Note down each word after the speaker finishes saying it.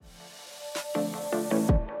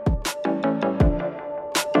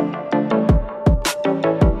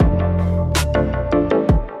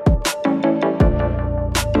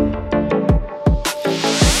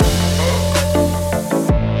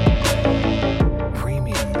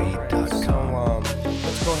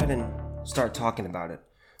start talking about it.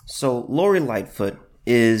 So Lori Lightfoot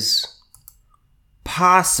is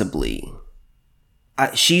possibly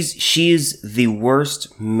she's the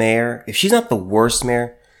worst mayor. If she's not the worst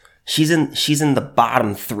mayor, she's in the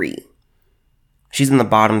bottom three. She's in the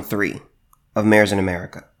bottom three of mayors in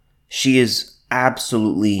America. She is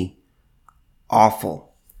absolutely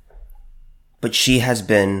awful. But she has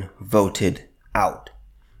been voted out.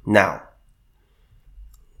 Now,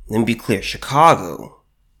 let me be clear. Chicago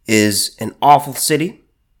is an awful city.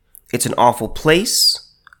 It's an awful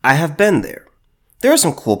place. I have been there. There are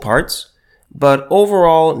some cool parts, but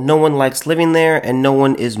overall, no one likes living there and no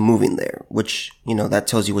one is moving there, which, that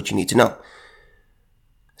tells you what you need to know.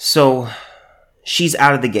 So, she's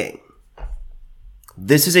out of the game.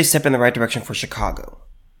 This is a step in the right direction for Chicago.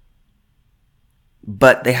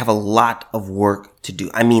 But they have a lot of work to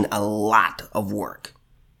do. I mean, a lot of work.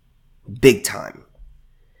 Big time.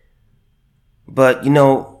 But,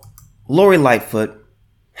 Lori Lightfoot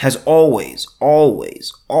has always,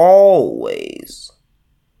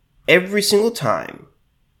 every single time,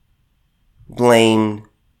 blamed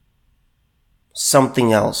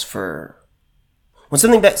something else for... When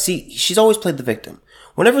something bad... See, she's always played the victim.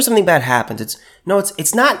 Whenever something bad happens, it's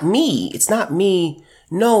not me. It's not me.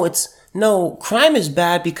 No, crime is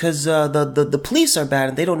bad because the police are bad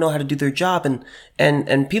and they don't know how to do their job,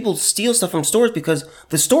 and people steal stuff from stores because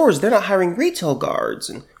the stores, they're not hiring retail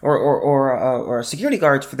guards or security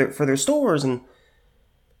guards for their stores, and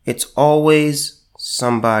it's always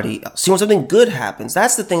somebody else. See, when something good happens,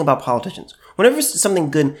 that's the thing about politicians. Whenever it's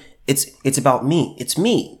something good, it's about me. It's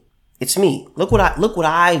me. It's me. Look what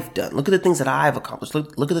I've done. Look at the things that I've accomplished.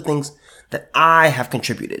 Look at the things that I have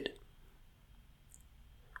contributed.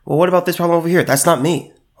 Well, what about this problem over here? That's not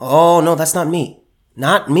me. Oh, no, that's not me.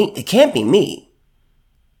 Not me. It can't be me.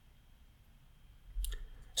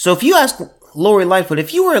 So if you ask Lori Lightfoot,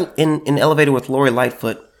 if you were in an elevator with Lori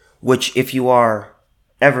Lightfoot, which if you are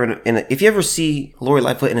if you ever see Lori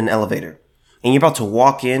Lightfoot in an elevator and you're about to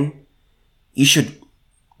walk in, you should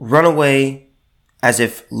run away as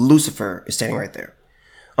if Lucifer is standing right there.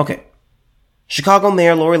 Okay. Chicago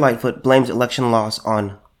Mayor Lori Lightfoot blames election loss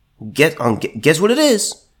on guess what it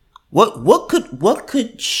is. What could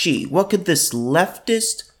this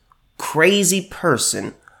leftist crazy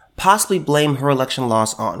person possibly blame her election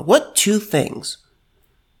loss on? What two things?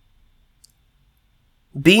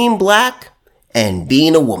 Being black and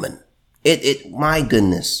being a woman. My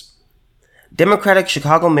goodness. Democratic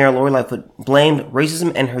Chicago Mayor Lori Lightfoot blamed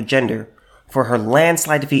racism and her gender for her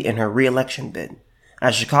landslide defeat in her re-election bid,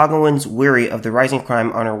 as Chicagoans weary of the rising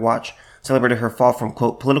crime on her watch celebrated her fall from,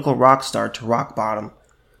 quote, political rock star to rock bottom.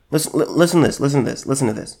 Listen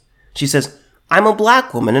to this. She says, "I'm a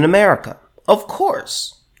black woman in America." Of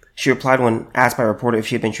course, she replied when asked by a reporter if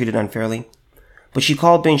she had been treated unfairly. But she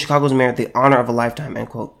called being Chicago's mayor the honor of a lifetime, end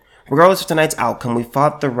quote. "Regardless of tonight's outcome, we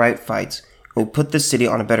fought the right fights and we put this city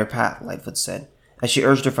on a better path," Lightfoot said, as she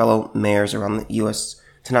urged her fellow mayors around the U.S.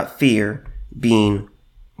 to not fear being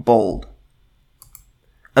bold.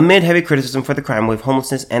 Amid heavy criticism for the crime wave,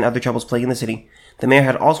 homelessness, and other troubles plaguing the city, the mayor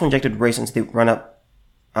had also injected race into the run-up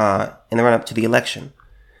to the election.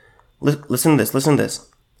 Listen to this.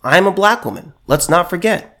 "I am a black woman. Let's not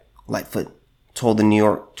forget," Lightfoot told the New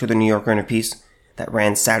Yorker in a piece that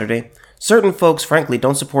ran Saturday. "Certain folks, frankly,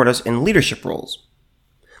 don't support us in leadership roles."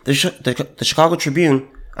 The Chicago Tribune,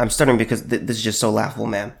 I'm stuttering because this is just so laughable,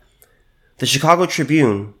 man. The Chicago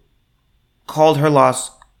Tribune called her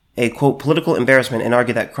loss a, quote, political embarrassment and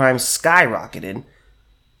argued that crime skyrocketed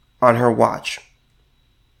on her watch.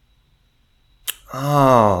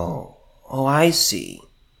 Oh, I see.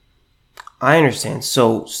 I understand.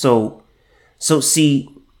 So see,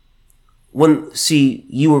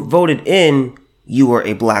 you were voted in, you were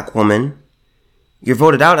a black woman. You're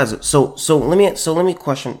voted out as let me ask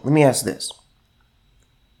this.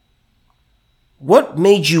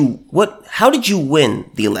 How did you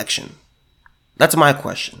win the election? That's my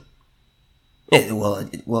question. I don't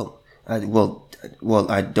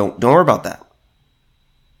worry about that.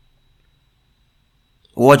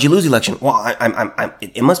 Well, why'd you lose the election? Well,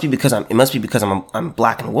 it must be because I'm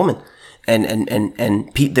black and a woman. And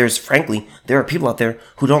there are people out there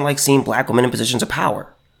who don't like seeing black women in positions of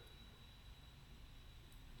power.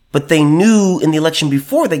 But they knew in the election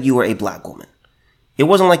before that you were a black woman. It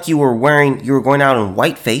wasn't like you were going out in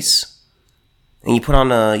whiteface and you put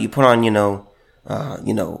on a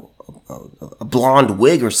blonde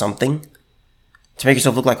wig or something to make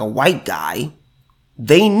yourself look like a white guy.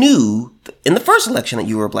 They knew in the first election that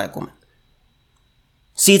you were a black woman.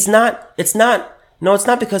 See, it's not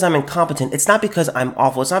because I'm incompetent. It's not because I'm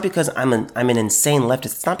awful. It's not because I'm an insane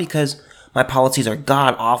leftist. It's not because my policies are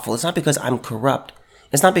god awful. It's not because I'm corrupt.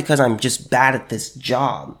 It's not because I'm just bad at this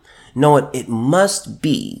job. No, it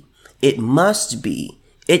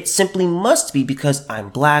simply must be because I'm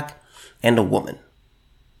black and a woman.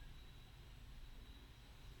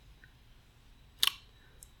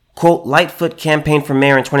 Quote, Lightfoot campaigned for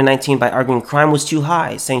mayor in 2019 by arguing crime was too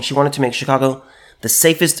high, saying she wanted to make Chicago the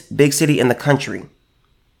safest big city in the country.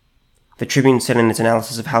 The Tribune said in its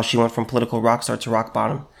analysis of how she went from political rock star to rock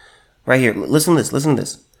bottom. Right here, listen to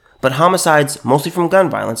this. But homicides, mostly from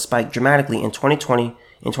gun violence, spiked dramatically in 2020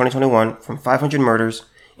 and 2021 from 500 murders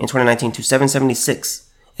in 2019 to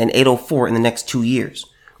 776 and 804 in the next 2 years,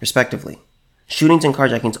 respectively. Shootings and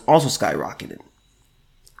carjackings also skyrocketed.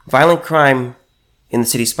 Violent crime in the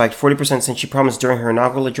city spiked 40% since she promised during her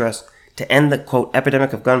inaugural address to end the, quote,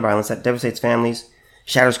 epidemic of gun violence that devastates families,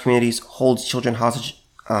 shatters communities, holds children hostage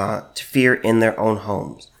to fear in their own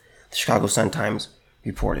homes, the Chicago Sun-Times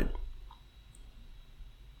reported.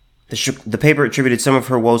 The paper attributed some of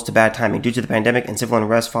her woes to bad timing due to the pandemic and civil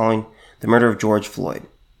unrest following the murder of George Floyd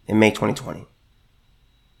in May 2020.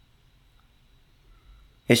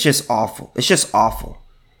 It's just awful.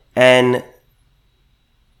 And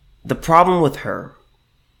the problem with her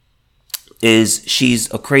is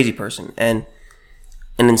she's a crazy person and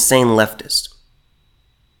an insane leftist.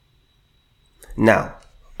 Now,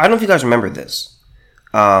 I don't know if you guys remember this,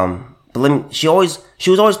 but she was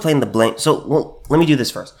always playing the blame. So, let me do this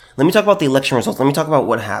first. Let me talk about the election results. Let me talk about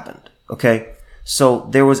what happened. Okay, so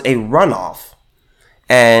there was a runoff,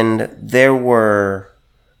 and there were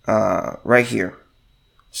right here.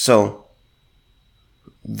 So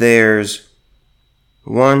there's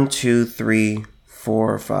 1, 2, 3,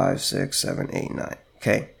 4, 5, 6, 7, 8, 9.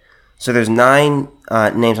 Okay, so there's 9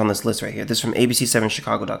 names on this list right here. This is from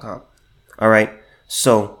ABC7Chicago.com. All right,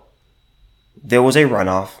 so there was a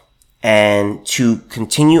runoff, and to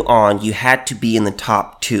continue on, you had to be in the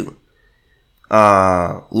top 2.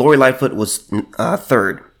 Lori Lightfoot was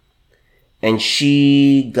third, and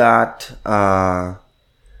she got.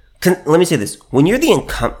 Let me say this: when you're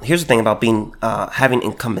the here's the thing about being having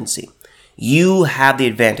incumbency, you have the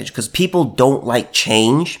advantage because people don't like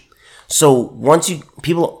change. So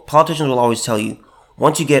politicians will always tell you,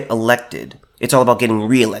 once you get elected, it's all about getting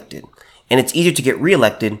reelected, and it's easier to get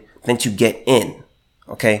reelected than to get in.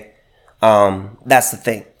 Okay, that's the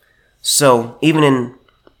thing. So even in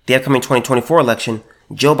the upcoming 2024 election,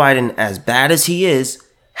 Joe Biden, as bad as he is,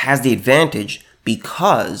 has the advantage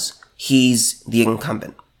because he's the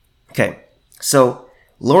incumbent. Okay, so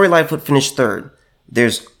Lori Lightfoot finished third.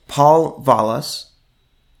 There's Paul Vallas,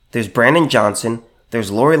 there's Brandon Johnson, there's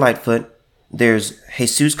Lori Lightfoot, there's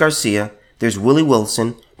Jesus Garcia, there's Willie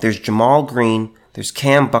Wilson, there's Jamal Green, there's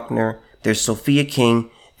Cam Buckner, there's Sophia King,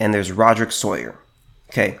 and there's Roderick Sawyer.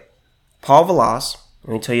 Okay, Paul Vallas,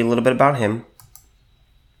 let me tell you a little bit about him.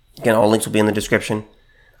 Again, all links will be in the description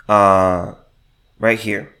right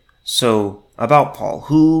here. So, about Paul.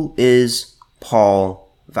 Who is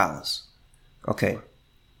Paul Vallas? Okay.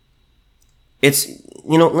 It's,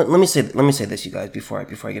 let me say this, you guys, before I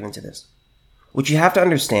get into this. What you have to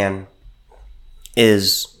understand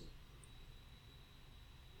is,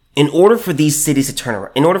 in order for these cities to turn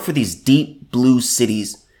around, in order for these deep blue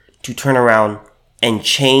cities to turn around and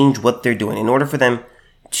change what they're doing, in order for them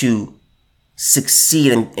to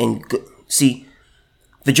succeed and see,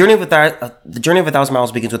 the journey of 1,000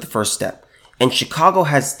 miles begins with the first step, and Chicago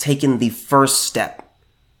has taken the first step.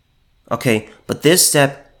 Okay, but this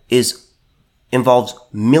step involves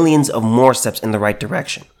millions of more steps in the right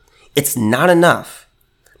direction. It's not enough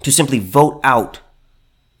to simply vote out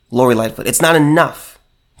Lori Lightfoot. It's not enough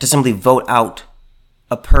to simply vote out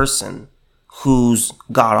a person who's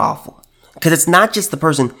god awful, because it's not just the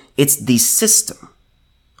person; it's the system.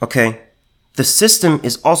 Okay. The system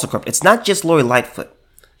is also corrupt. It's not just Lori Lightfoot.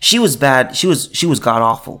 She was bad. She was god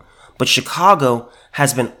awful. But Chicago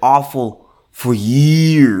has been awful for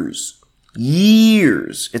years.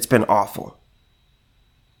 Years. It's been awful.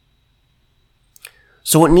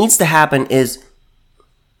 So what needs to happen is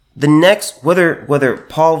the next, whether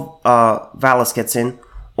Paul Vallas gets in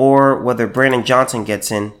or whether Brandon Johnson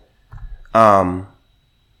gets in,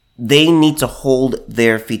 they need to hold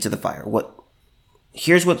their feet to the fire.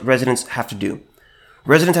 Here's what residents have to do.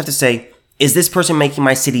 Residents have to say, is this person making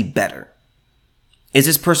my city better? Is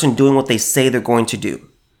this person doing what they say they're going to do?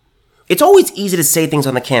 It's always easy to say things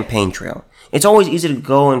on the campaign trail. It's always easy to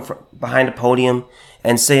go behind a podium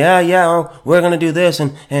and say, we're going to do this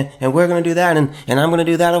and we're going to do that and I'm going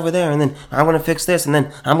to do that over there and then I'm going to fix this and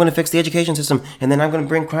then I'm going to fix the education system and then I'm going to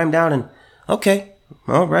bring crime down and okay,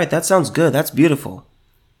 all right, that sounds good. That's beautiful.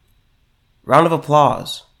 Round of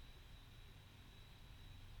applause.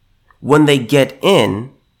 When they get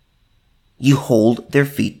in, you hold their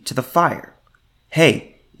feet to the fire.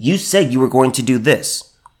 Hey, you said you were going to do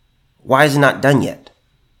this. Why is it not done yet?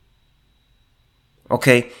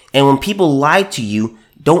 Okay? And when people lie to you,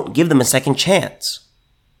 don't give them a second chance.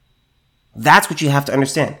 That's what you have to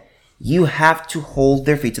understand. You have to hold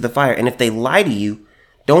their feet to the fire. And if they lie to you,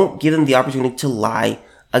 don't give them the opportunity to lie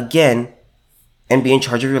again and be in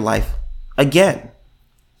charge of your life again.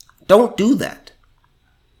 Don't do that.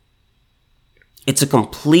 It's a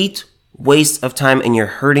complete waste of time and you're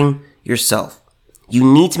hurting yourself. You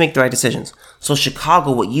need to make the right decisions. So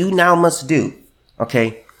Chicago, what you now must do,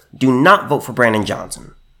 okay, do not vote for Brandon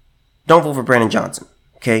Johnson. Don't vote for Brandon Johnson,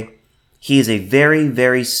 okay? He is a very,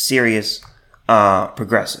 very serious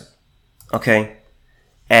progressive, okay?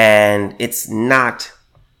 And it's just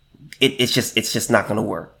not going to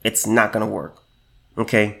work. It's not going to work,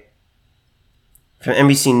 okay? From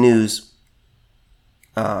NBC News.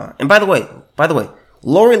 And by the way,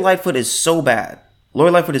 Lori Lightfoot is so bad.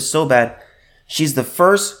 She's the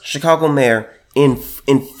first Chicago mayor in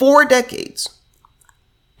 4 decades.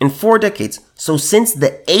 In 4 decades. So since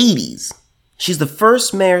the 80s, she's the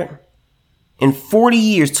first mayor in 40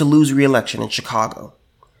 years to lose re-election in Chicago.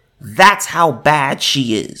 That's how bad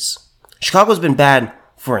she is. Chicago's been bad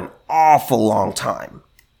for an awful long time.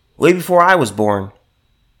 Way before I was born.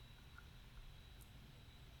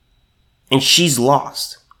 And she's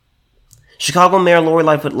lost. Chicago Mayor Lori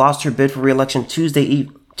Lightfoot lost her bid for re-election Tuesday,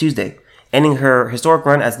 ending her historic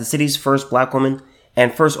run as the city's first black woman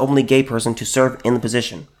and first openly gay person to serve in the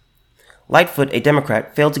position. Lightfoot, a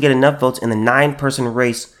Democrat, failed to get enough votes in the 9-person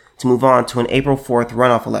race to move on to an April 4th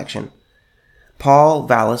runoff election. Paul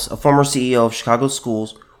Vallas, a former CEO of Chicago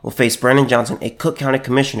Schools, will face Brandon Johnson, a Cook County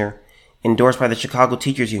commissioner endorsed by the Chicago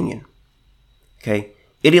Teachers Union. Okay.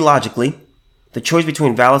 Ideologically, the choice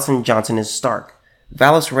between Vallas and Johnson is stark.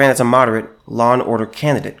 Vallas ran as a moderate law and order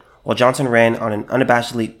candidate, while Johnson ran on an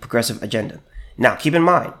unabashedly progressive agenda. Now, keep in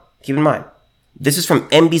mind, this is from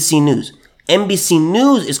NBC News. NBC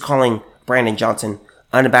News is calling Brandon Johnson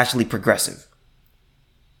unabashedly progressive.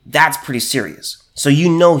 That's pretty serious. So you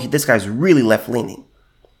know this guy's really left-leaning.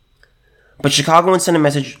 But Chicagoans sent a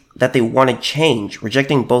message that they wanted change,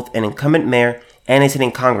 rejecting both an incumbent mayor and a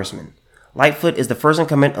sitting congressman. Lightfoot is the first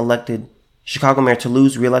incumbent elected Chicago mayor to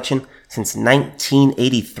lose re-election since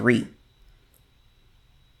 1983.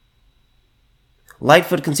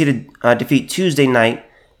 Lightfoot conceded defeat Tuesday night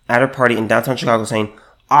at her party in downtown Chicago, saying,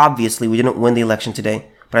 "Obviously, we didn't win the election today,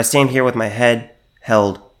 but I stand here with my head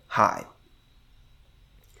held high."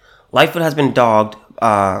 Lightfoot has been dogged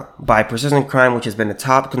by persistent crime, which has been a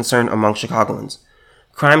top concern among Chicagoans.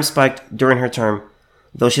 Crime spiked during her term,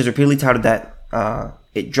 though she has repeatedly touted that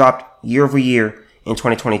it dropped year over year in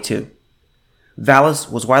 2022. Vallas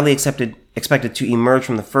was widely expected to emerge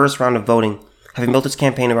from the first round of voting, having built its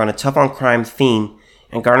campaign around a tough-on-crime theme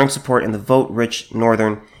and garnering support in the vote-rich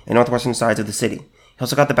northern and northwestern sides of the city. He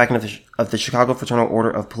also got the backing of the Chicago Fraternal Order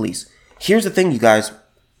of Police. Here's the thing, you guys.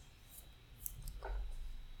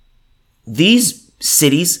 These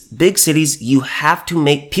cities, big cities, you have to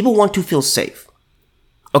make people want to feel safe.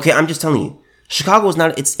 Okay, I'm just telling you, Chicago is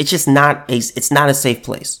not. It's just not it's not a safe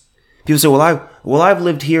place. People say, "Well, I've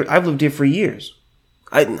lived here. I've lived here for years.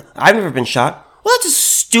 I've never been shot." Well, that's a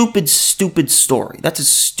stupid story. That's a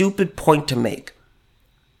stupid point to make.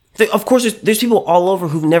 Of course, there's people all over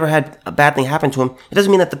who've never had a bad thing happen to them. It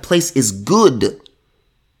doesn't mean that the place is good.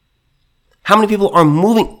 How many people are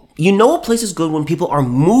moving? You know a place is good when people are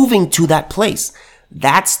moving to that place.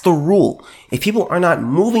 That's the rule. If people are not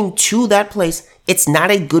moving to that place, it's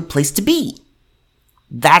not a good place to be.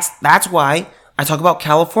 That's why I talk about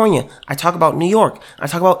California. I talk about New York. I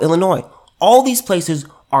talk about Illinois. All these places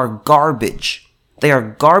are garbage. They are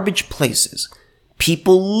garbage places.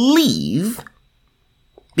 People leave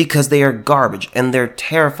because they are garbage and they're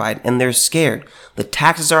terrified and they're scared. The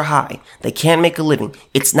taxes are high. They can't make a living.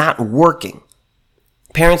 It's not working.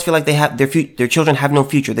 Parents feel like they have their children have no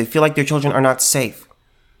future. They feel like their children are not safe.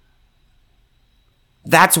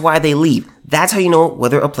 That's why they leave. That's how you know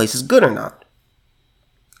whether a place is good or not.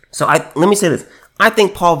 So let me say this. I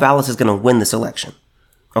think Paul Vallas is going to win this election.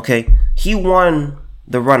 Okay? He won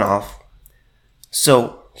the runoff.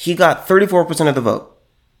 So he got 34% of the vote.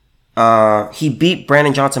 He beat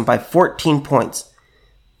Brandon Johnson by 14 points.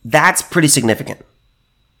 That's pretty significant.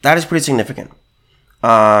 That is pretty significant.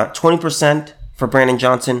 20% for Brandon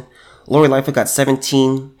Johnson. Lori Lightfoot got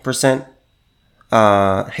 17%.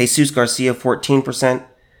 Jesus Garcia, 14%.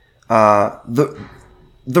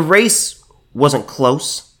 The race wasn't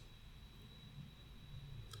close.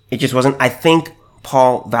 It just wasn't. I think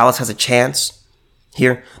Paul Vallas has a chance.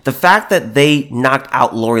 here. The fact that they knocked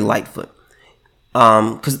out Lori Lightfoot.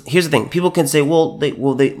 Because here's the thing. People can say,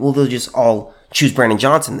 they'll just all choose Brandon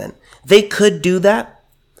Johnson then. They could do that.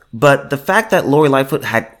 But the fact that Lori Lightfoot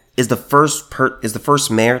is the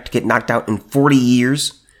first mayor to get knocked out in 40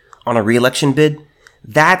 years on a re-election bid,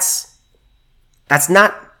 that's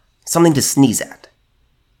not something to sneeze at.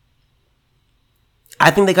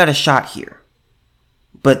 I think they got a shot here,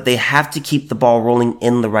 but they have to keep the ball rolling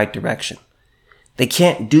in the right direction. They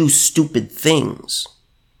can't do stupid things.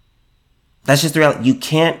 That's just the reality. You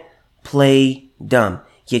can't play dumb.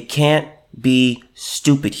 You can't be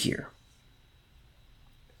stupid here.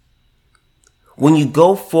 When you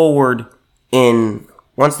go forward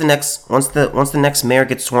once the next mayor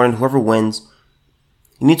gets sworn in, whoever wins,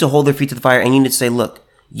 you need to hold their feet to the fire and you need to say, look,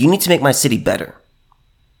 you need to make my city better.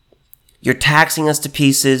 You're taxing us to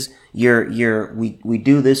pieces. We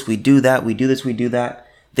do this, we do that, we do this, we do that.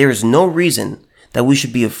 There is no reason that we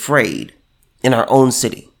should be afraid in our own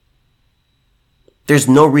city. There's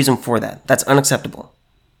no reason for that. That's unacceptable.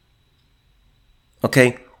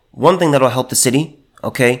 Okay? One thing that'll help the city,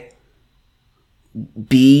 okay,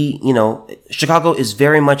 Chicago is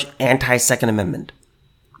very much anti-Second Amendment.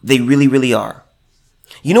 They really, really are.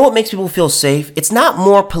 You know what makes people feel safe? It's not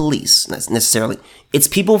more police necessarily. It's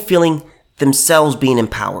people feeling themselves being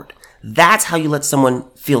empowered. That's how you let someone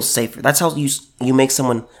feel safer. That's how you make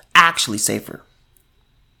someone actually safer.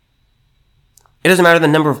 It doesn't matter the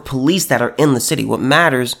number of police that are in the city. What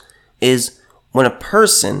matters is when a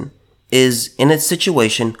person is in a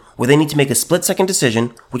situation where they need to make a split-second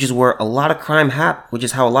decision, which is how a lot of crime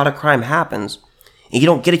happens, and you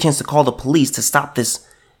don't get a chance to call the police to stop this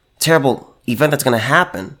terrible event that's going to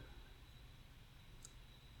happen.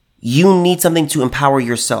 You need something to empower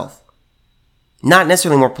yourself. Not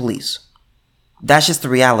necessarily more police. That's just the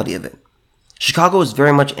reality of it. Chicago is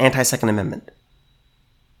very much anti-Second Amendment.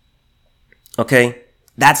 Okay?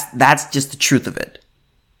 That's just the truth of it.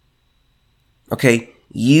 Okay?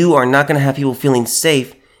 You are not going to have people feeling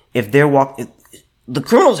safe if they're the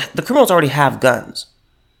criminals already have guns.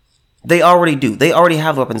 They already do. They already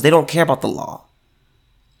have weapons. They don't care about the law.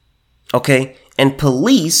 Okay? And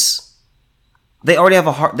police, they already have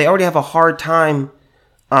a hard time.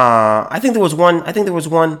 I think there was one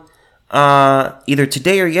either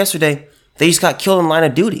today or yesterday. They just got killed in line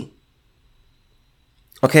of duty.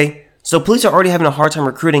 Okay? So police are already having a hard time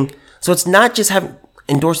recruiting. So it's not just having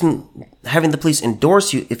the police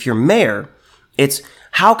endorse you if you're mayor. It's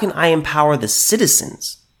how can I empower the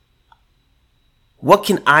citizens? What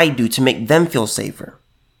can I do to make them feel safer?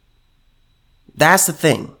 That's the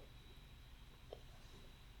thing.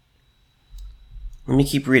 Let me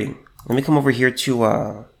keep reading. Let me come over here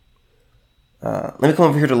to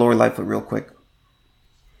Lori Lightfoot real quick.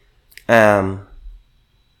 And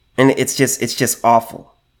it's just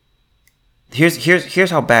awful.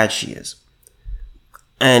 Here's how bad she is.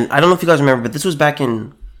 And I don't know if you guys remember, but this was back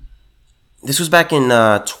in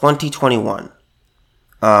 2021.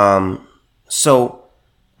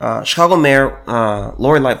 Chicago Mayor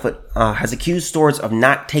Lori Lightfoot has accused stores of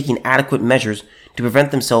not taking adequate measures to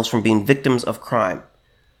prevent themselves from being victims of crime.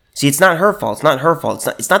 See, it's not her fault.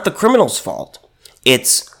 It's not the criminal's fault.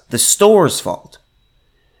 It's the store's fault.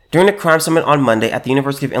 During a crime summit on Monday at the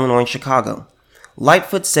University of Illinois in Chicago,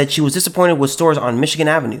 Lightfoot said she was disappointed with stores on Michigan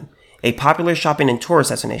Avenue, a popular shopping and tourist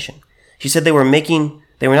destination. She said they were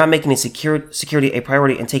not making security a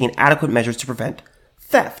priority and taking adequate measures to prevent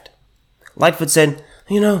theft. Lightfoot said,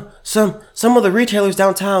 some of the retailers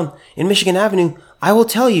downtown in Michigan Avenue, I will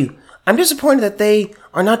tell you, I'm disappointed that they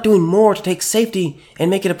are not doing more to take safety and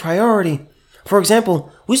make it a priority. For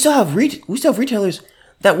example, we still have retailers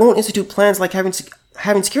that won't institute plans like having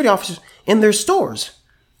security officers in their stores,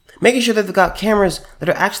 making sure that they've got cameras that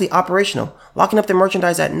are actually operational, locking up their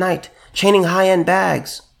merchandise at night, chaining high-end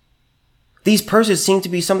bags. These purses seem to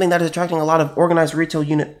be something that is attracting a lot of organized retail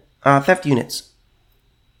theft units.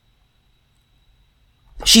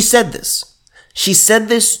 She said this. She said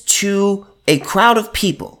this to a crowd of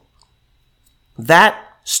people. That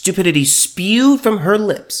stupidity spewed from her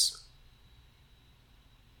lips.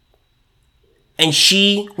 And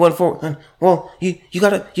she went forward. Well, you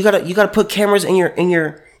gotta put cameras in your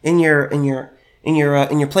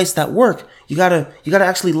place that work. You gotta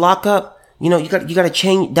actually lock up. You gotta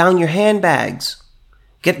chain down your handbags.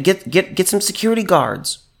 Get some security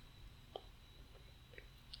guards.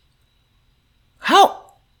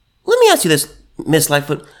 How? Let me ask you this, Miss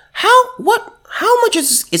Lightfoot. How much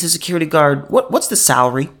is a security guard? What's the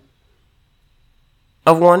salary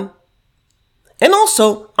of one? And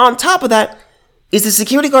also, on top of that, is the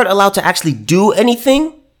security guard allowed to actually do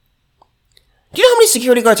anything? Do you know how many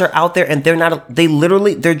security guards are out there and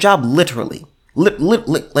their job literally,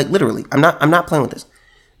 literally, I'm not playing with this.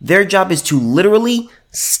 Their job is to literally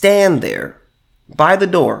stand there by the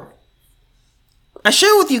door. I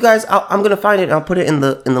share it with you guys. I'm going to find it and I'll put it in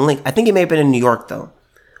the link. I think it may have been in New York though.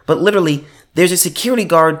 But literally, there's a security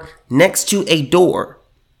guard next to a door.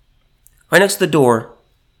 Right next to the door.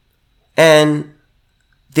 And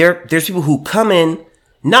there's people who come in,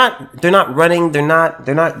 they're not running, they're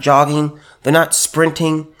not jogging, they're not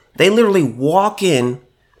sprinting. They literally walk in,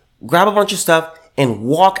 grab a bunch of stuff, and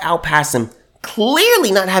walk out past him,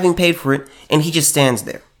 clearly not having paid for it, and he just stands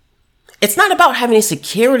there. It's not about having a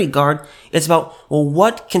security guard. It's about, well,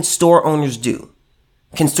 what can store owners do?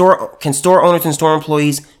 Can store owners and store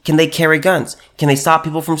employees, can they carry guns? Can they stop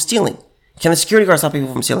people from stealing? Can the security guard stop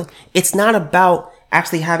people from stealing? It's not about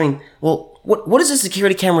actually having, well, what does a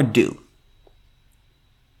security camera do?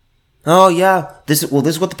 Oh yeah, this is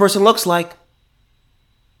what the person looks like.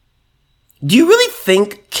 Do you really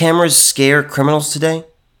think cameras scare criminals today?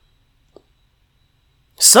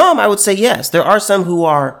 Some, I would say yes. There are some who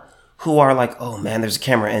are like, oh man, there's a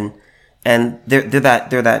camera, and they're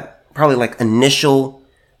that probably like initial.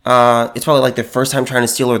 It's probably like their first time trying to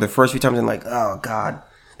steal, or their first few times, and like, oh god,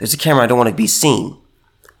 there's a camera, I don't want to be seen.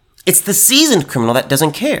 It's the seasoned criminal that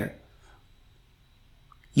doesn't care.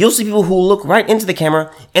 You'll see people who look right into the camera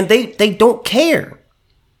and they don't care.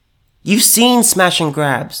 You've seen smash and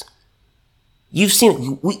grabs. You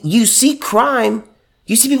see crime.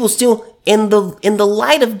 You see people still in the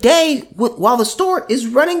light of day while the store is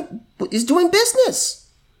doing business.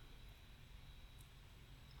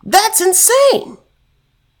 That's insane.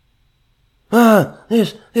 You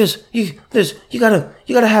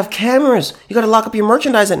gotta have cameras. You gotta lock up your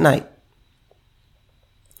merchandise at night.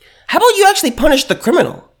 How about you actually punish the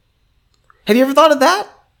criminal? Have you ever thought of that?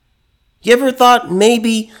 You ever thought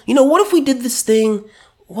maybe, what if we did this thing?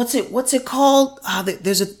 What's it called?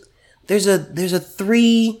 It's a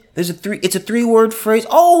 3-word phrase.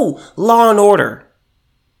 Oh, Law and Order.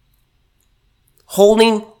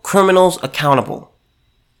 Holding criminals accountable.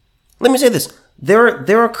 Let me say this.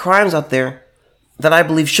 There are crimes out there that I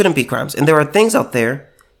believe shouldn't be crimes. And there are things out there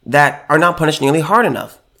that are not punished nearly hard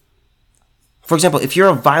enough. For example, if you're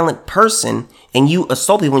a violent person and you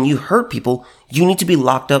assault people and you hurt people, you need to be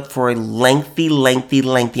locked up for a lengthy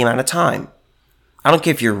amount of time. I don't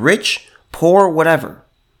care if you're rich, poor, whatever.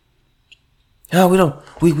 No,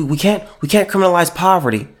 we can't criminalize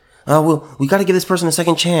poverty. We got to give this person a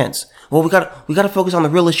second chance. Well, we got to focus on the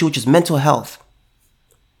real issue, which is mental health.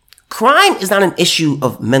 Crime is not an issue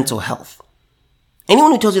of mental health.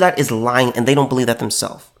 Anyone who tells you that is lying, and they don't believe that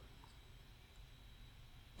themselves.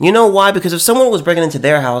 You know why? Because if someone was breaking into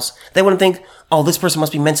their house, they wouldn't think, oh, this person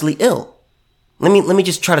must be mentally ill. Let me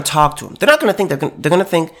just try to talk to him. They're not going to think, they're going to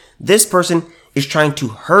think this person is trying to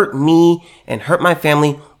hurt me and hurt my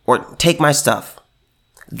family or take my stuff.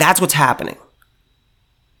 That's what's happening.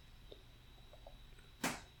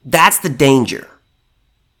 That's the danger.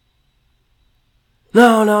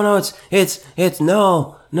 No, you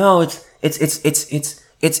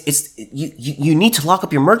need to lock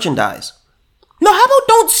up your merchandise. No, how about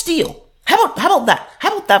don't steal? How about that?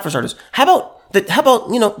 How about that for starters? How about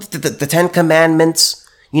the 10 Commandments?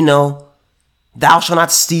 Thou shalt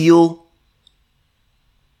not steal.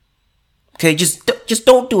 Okay, just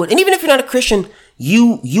don't do it. And even if you're not a Christian,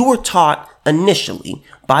 you were taught initially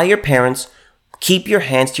by your parents, keep your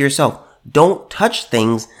hands to yourself. Don't touch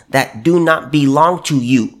things that do not belong to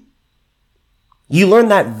you. You learn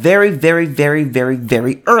that very, very, very, very,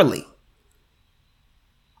 very early.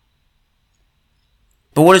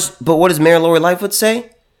 But what does Mayor Lori Lightfoot say?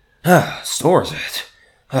 Stores.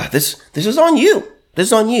 This is on you. This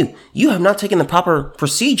is on you. You have not taken the proper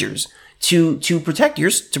procedures to protect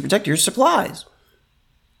your supplies.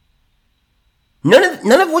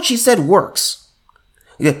 None of what she said works.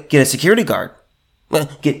 Get a security guard.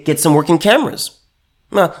 Get some working cameras.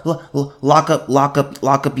 Lock up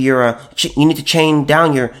your. You need to chain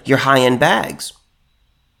down your high-end bags.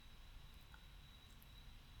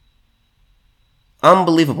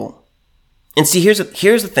 Unbelievable. And see, here's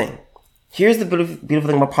the thing. Here's the beautiful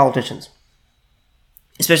thing about politicians.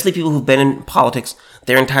 Especially people who've been in politics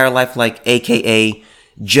their entire life, like AKA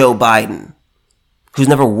Joe Biden, who's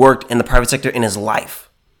never worked in the private sector in his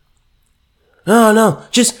life. No,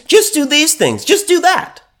 just do these things. Just do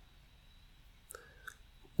that.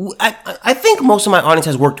 I think most of my audience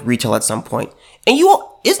has worked retail at some point. And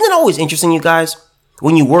isn't it always interesting, you guys,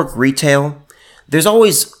 when you work retail, there's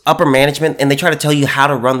always upper management and they try to tell you how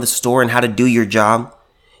to run the store and how to do your job.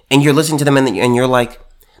 And you're listening to them and you're like,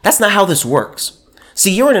 that's not how this works.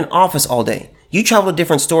 See, you're in an office all day. You travel to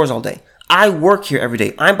different stores all day. I work here every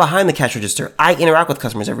day. I'm behind the cash register. I interact with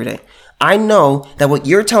customers every day. I know that what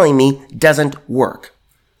you're telling me doesn't work.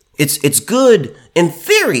 It's good in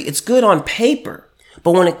theory. It's good on paper.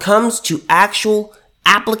 But when it comes to actual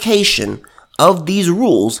application of these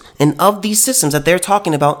rules and of these systems that they're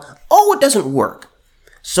talking about, it doesn't work.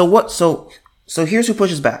 So what? So here's who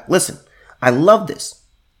pushes back. Listen, I love this.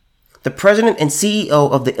 The president and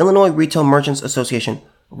CEO of the Illinois Retail Merchants Association,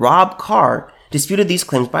 Rob Carr, disputed these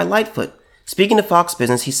claims by Lightfoot. Speaking to Fox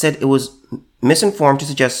Business, he said it was misinformed to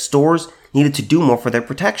suggest stores needed to do more for their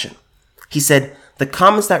protection. He said, the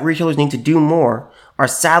comments that retailers need to do more are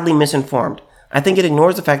sadly misinformed. I think it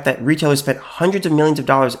ignores the fact that retailers spend hundreds of millions of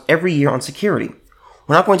dollars every year on security.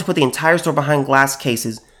 We're not going to put the entire store behind glass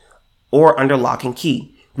cases or under lock and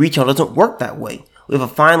key. Retail doesn't work that way. We have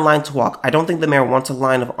a fine line to walk. I don't think the mayor wants a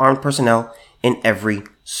line of armed personnel in every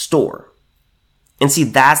store. And see,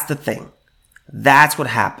 that's the thing. That's what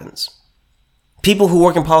happens. People who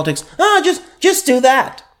work in politics, just do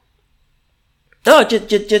that.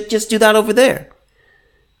 Just do that over there.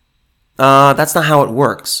 That's not how it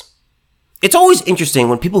works. It's always interesting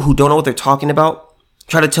when people who don't know what they're talking about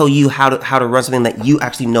try to tell you how to run something that you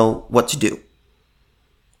actually know what to do.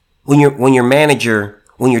 When your manager,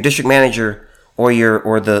 when your district manager, or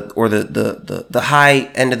the high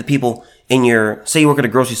end of the people in your, say you work at a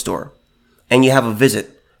grocery store, and you have a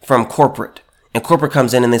visit from corporate. And corporate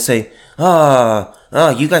comes in and they say,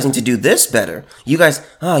 you guys need to do this better. You guys,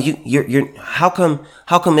 you're, how come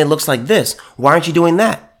it looks like this? Why aren't you doing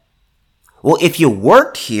that? Well, if you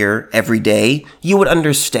worked here every day, you would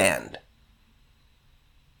understand.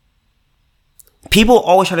 People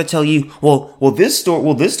always try to tell you, well, this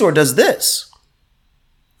store does this.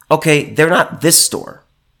 Okay, they're not this store.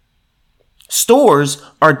 Stores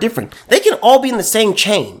are different. They can all be in the same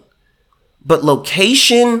chain, but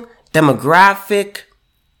location, demographic,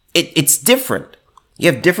 it's different.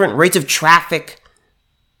 You have different rates of traffic.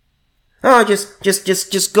 Just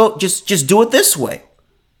do it this way.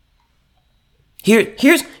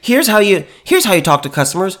 Here's how you talk to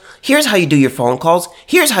customers. Here's how you do your phone calls.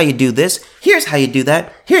 Here's how you do this. Here's how you do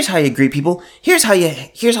that. Here's how you greet people. Here's how you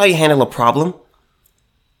handle a problem.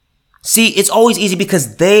 See, it's always easy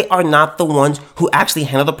because they are not the ones who actually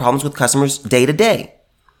handle the problems with customers day to day.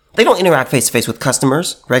 They don't interact face to face with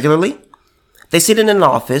customers regularly. They sit in an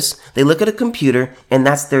office, they look at a computer, and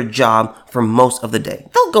that's their job for most of the day.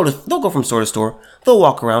 They'll go from store to store, they'll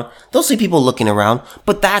walk around, they'll see people looking around,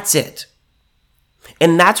 but that's it.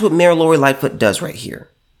 And that's what Mayor Lori Lightfoot does right here.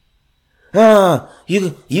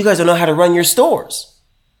 You guys don't know how to run your stores.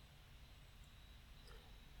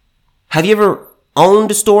 Have you ever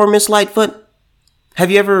owned a store, Miss Lightfoot?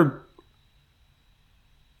 Have you ever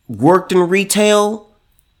worked in retail?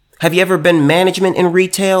 Have you ever been management in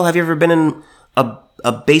retail? Have you ever been in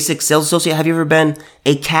a basic sales associate? Have you ever been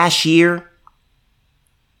a cashier?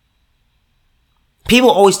 People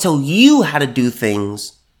always tell you how to do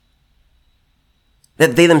things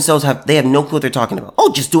that they themselves have no clue what they're talking about.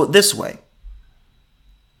 Oh, just do it this way.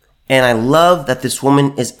 And I love that this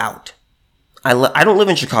woman is out. I don't live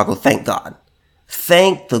in Chicago, thank God.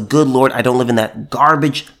 Thank the good Lord I don't live in that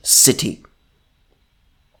garbage city.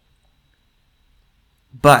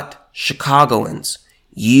 But Chicagoans,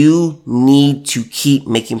 you need to keep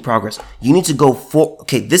making progress. You need to go for.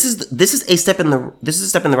 Okay, this is a step in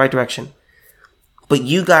the right direction. But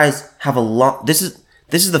you guys have a long. This is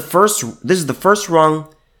the first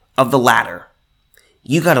rung of the ladder.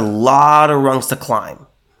 You got a lot of rungs to climb.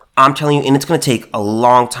 I'm telling you, and it's going to take a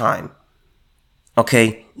long time.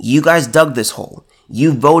 Okay, you guys dug this hole.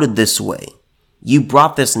 You voted this way. You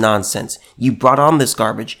brought this nonsense. You brought on this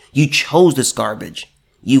garbage. You chose this garbage.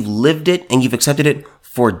 You've lived it and you've accepted it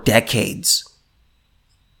for decades.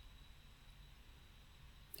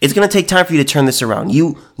 It's going to take time for you to turn this around.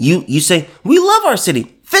 You say, we love our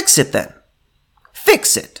city. Fix it then.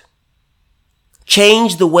 Fix it.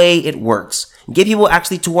 Change the way it works. Get people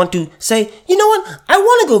actually to want to say, you know what? I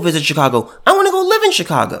want to go visit Chicago. I want to go live in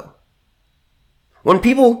Chicago.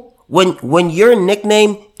 When your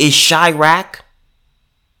nickname is Chirac,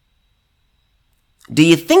 do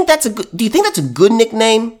you think that's a good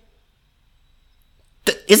nickname?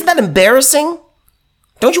 Isn't that embarrassing?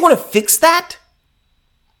 Don't you want to fix that?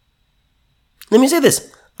 Let me say this.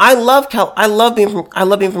 I love being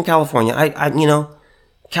from California.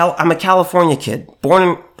 I'm a California kid,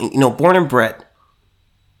 born and bred.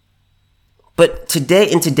 But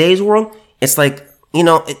in today's world, it's like,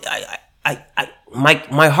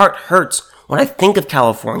 my heart hurts when I think of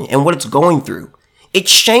California and what it's going through. It's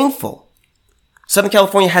shameful. Southern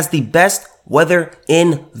California has the best weather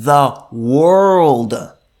in the world.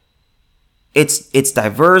 It's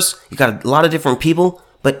diverse. You got a lot of different people,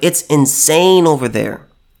 but it's insane over there.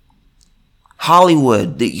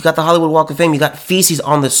 Hollywood. You got the Hollywood Walk of Fame. You got feces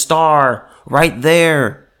on the star right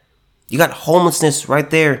there. You got homelessness right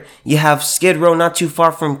there. You have Skid Row not too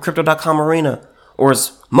far from Crypto.com Arena, or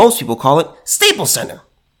as most people call it, Staples Center.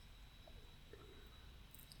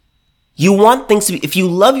 You want things to be, if you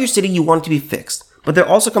love your city, you want it to be fixed. But there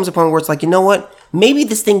also comes a point where it's like, you know what? Maybe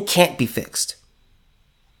this thing can't be fixed.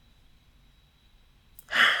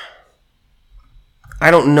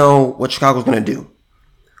 I don't know what Chicago's going to do.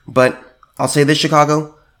 But I'll say this,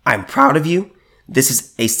 Chicago, I'm proud of you. This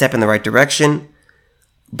is a step in the right direction.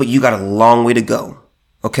 But you got a long way to go.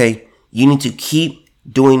 Okay? You need to keep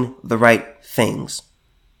doing the right things.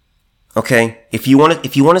 Okay? If you want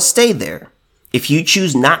to stay there, if you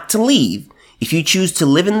choose not to leave, if you choose to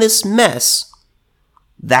live in this mess,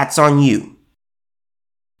 that's on you.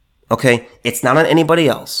 Okay? It's not on anybody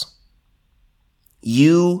else.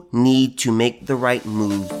 You need to make the right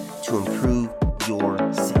move to improve